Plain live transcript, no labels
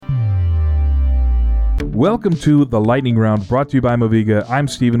Welcome to the Lightning Round, brought to you by Moviga. I'm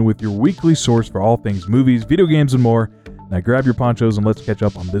Steven with your weekly source for all things movies, video games, and more. Now grab your ponchos and let's catch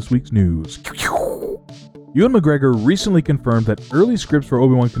up on this week's news. Ewan McGregor recently confirmed that early scripts for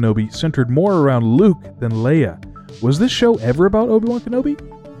Obi-Wan Kenobi centered more around Luke than Leia. Was this show ever about Obi-Wan Kenobi?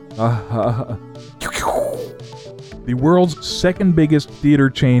 The world's second biggest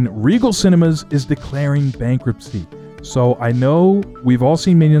theater chain, Regal Cinemas, is declaring bankruptcy. So I know we've all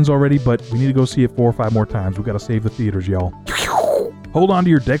seen Minions already, but we need to go see it 4 or 5 more times. We gotta save the theaters, y'all. Hold on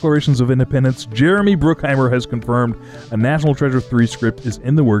to your declarations of independence. Jeremy Bruckheimer has confirmed a National Treasure 3 script is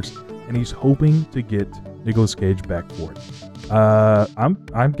in the works, and he's hoping to get Nicolas Cage back for it.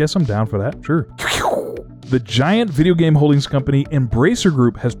 I guess I'm down for that, sure. The giant video game holdings company Embracer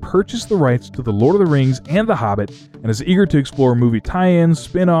Group has purchased the rights to The Lord of the Rings and The Hobbit, and is eager to explore movie tie-ins,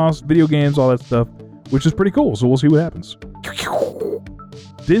 spin-offs, video games, all that stuff, which is pretty cool, so we'll see what happens.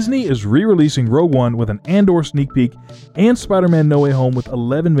 Disney is re-releasing Rogue One with an Andor sneak peek and Spider-Man No Way Home with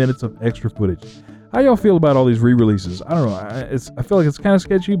 11 minutes of extra footage. How y'all feel about all these re-releases? I don't know. I feel like it's kind of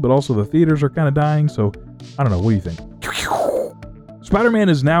sketchy, but also the theaters are kind of dying, so I don't know. What do you think? Spider-Man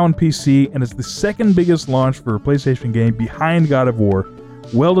is now on PC, and it's the second biggest launch for a PlayStation game behind God of War.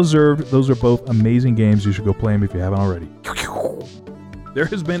 Well deserved. Those are both amazing games. You should go play them if you haven't already. There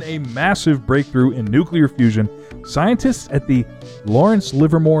has been a massive breakthrough in nuclear fusion. Scientists at the Lawrence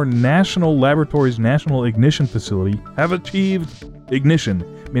Livermore National Laboratory's National Ignition Facility have achieved ignition,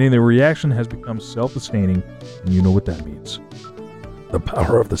 meaning the reaction has become self-sustaining, and you know what that means. The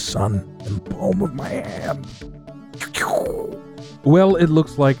power of the sun in the palm of my hand. Well, it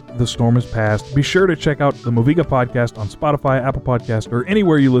looks like the storm has passed. Be sure to check out the Moviga podcast on Spotify, Apple Podcast, or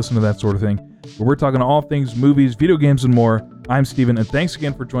anywhere you listen to that sort of thing, where we're talking all things movies, video games, and more. I'm Steven, and thanks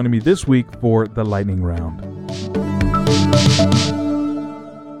again for joining me this week for the Lightning Round.